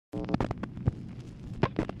Hello?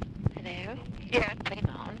 Yes. Put him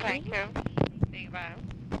on, Thank please. you. See you about him.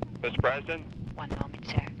 Mr. President? One moment,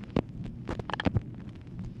 sir.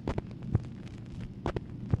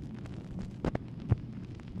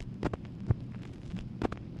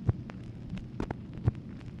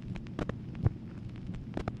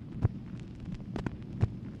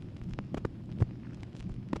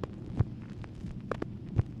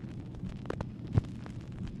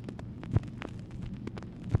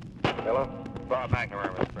 Hello? Bob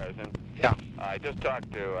McNamara, Mr. President. Yeah. I just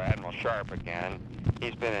talked to Admiral Sharp again.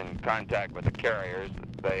 He's been in contact with the carriers.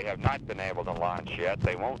 They have not been able to launch yet.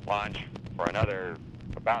 They won't launch for another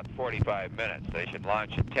about 45 minutes. They should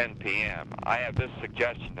launch at 10 p.m. I have this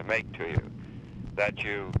suggestion to make to you, that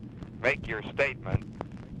you make your statement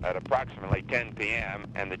at approximately 10 p.m.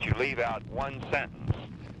 and that you leave out one sentence.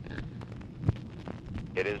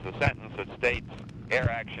 It is the sentence that states, air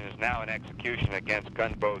action is now in execution against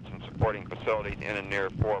gunboats and supporting facilities in and near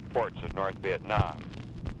 4 ports of North Vietnam.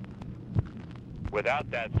 Without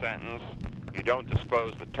that sentence, you don't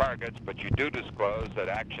disclose the targets, but you do disclose that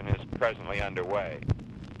action is presently underway.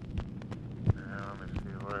 Let me see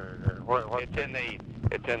where is it? What It's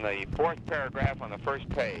in the 4th paragraph on the 1st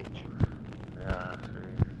page. Yeah, I see.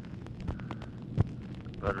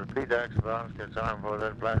 But repeat the action violence against armed forces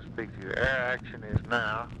that applies to speak to you. Air action is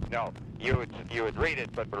now. No, you would read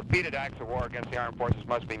it, but repeated acts of war against the armed forces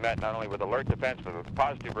must be met not only with alert defense, but with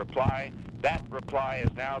positive reply. That reply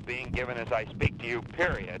is now being given as I speak to you,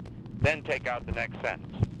 period. Then take out the next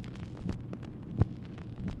sentence.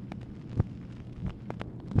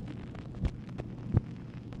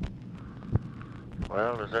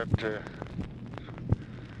 Well, does that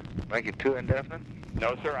make it too indefinite?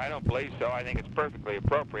 No, sir, I don't believe so. I think it's perfectly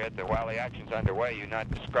appropriate that while the action's underway, you not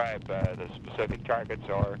describe the specific targets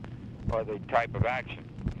or the type of action.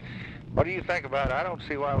 What do you think about it? I don't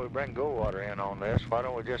see why we bring Goldwater in on this. Why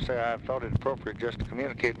don't we just say I thought it appropriate just to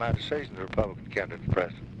communicate my decision to the Republican candidate for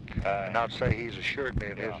president? And not say he's assured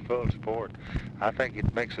me of his full support. I think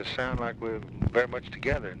it makes us sound like we're very much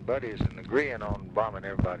together and buddies and agreeing on bombing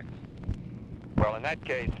everybody. Well, in that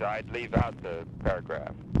case, I'd leave out the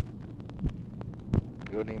paragraph.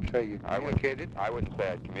 You wouldn't even say you communicated? I wouldn't say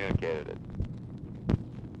I'd communicated it.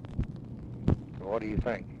 So what do you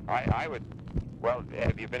think? I would. Well,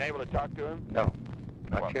 have you been able to talk to him? No,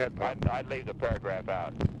 not yet. I'd leave the paragraph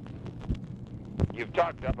out. You've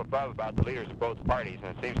talked up above about the leaders of both parties,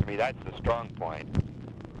 and it seems to me that's the strong point.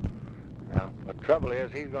 Yeah, but the trouble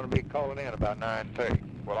is he's going to be calling in about 9:30.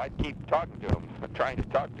 Well, I'd keep talking to him, trying to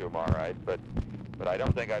talk to him, all right, but I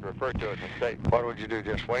don't think I'd refer to it in the statement. What would you do?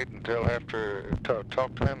 Just wait until after,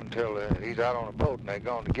 talk to him until he's out on a boat and they're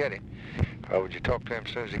going to get him? Or would you talk to him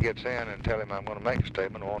as soon as he gets in and tell him I'm going to make a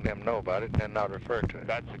statement, want him to know about it, and then not refer to it?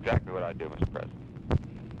 That's exactly what I'd do, Mr. President.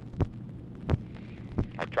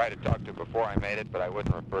 I tried to talk to him before I made it, but I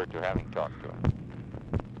wouldn't refer to having talked to him.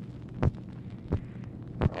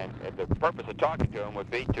 And the purpose of talking to him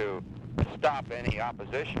would be to stop any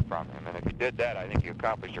opposition from him. And if you did that, I think you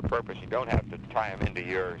accomplished your purpose. You don't have to tie him into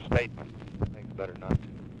your statement. I think it's better not to,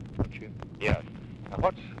 don't you? Yes. Now,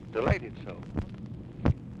 what's delayed it so?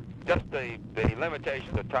 Just the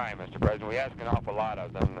limitations of time, Mr. President. We asked an awful lot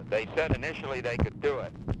of them. They said initially they could do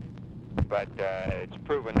it, but it's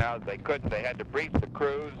proven now that they couldn't. They had to brief the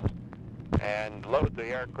crews and load the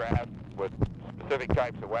aircraft with specific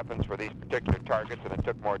types of weapons for these particular targets, and it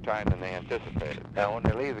took more time than they anticipated. Now, when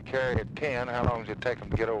they leave the carrier at 10, how long does it take them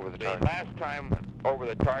to get over the target? The last time over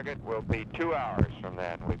the target will be 2 hours from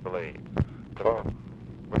then, we believe,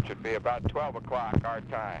 which would be about 12 o'clock our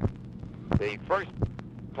time. The first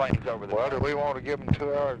planes over the target... Well, do we want to give them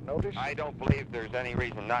 2 hours notice? I don't believe there's any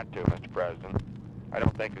reason not to, Mr. President. I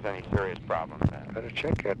don't think there's any serious problem in that. Better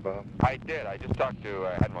check that, Bob. I did. I just talked to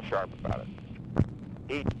Admiral Sharp about it.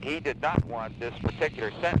 He did not want this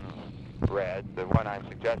particular sentence read, the one I'm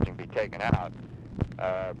suggesting be taken out,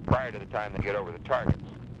 prior to the time they get over the targets.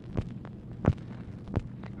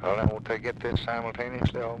 Well, then won't they get this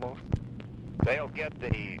simultaneously almost? They'll get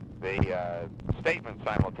the statement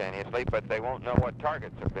simultaneously, but they won't know what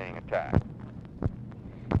targets are being attacked.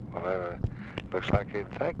 Well, looks like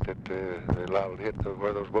they'd think that they're liable to hit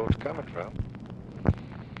where those boats are coming from.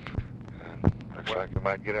 Looks like they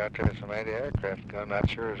might get out there with some anti-aircraft gun. I'd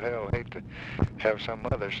sure as hell hate to have some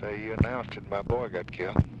mother say, you announced it and my boy got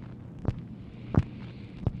killed.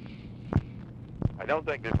 I don't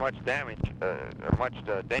think there's much damage, or much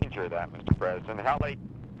danger of that, Mr. President. How late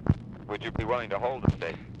would you be willing to hold the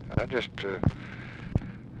state? I guess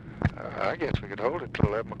we could hold it till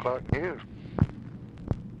 11 o'clock news.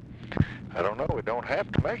 I don't know. We don't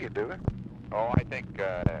have to make it, do we? Oh, I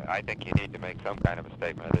think you need to make some kind of a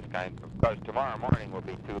statement of this kind, because tomorrow morning will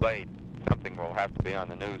be too late. Something will have to be on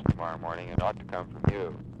the news tomorrow morning, and ought to come from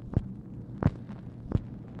you.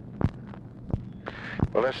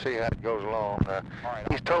 Well, let's see how it goes along. All right,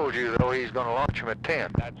 He's told you, though, he's going to launch him at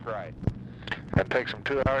 10. That's right. That takes him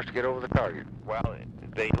 2 hours to get over the target. Well,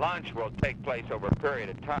 the launch will take place over a period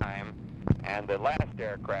of time, and the last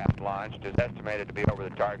aircraft launched is estimated to be over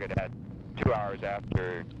the target at 2 hours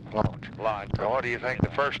after launch. So what do you think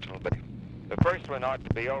the first one will be? The first one ought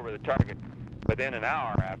to be over the target within an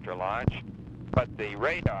hour after launch, but the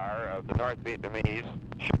radar of the North Vietnamese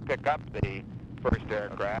should pick up the first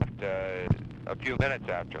aircraft a few minutes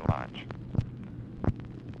after launch.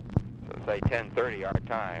 So say 10:30 our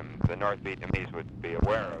time, the North Vietnamese would be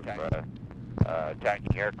aware of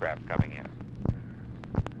attacking aircraft coming in.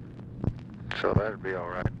 So that'd be all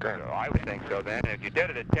right then. So I would think so then. If you did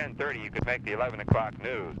it at 10:30, you could make the 11 o'clock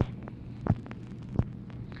news.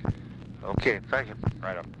 Okay, thank you.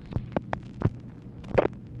 Right up.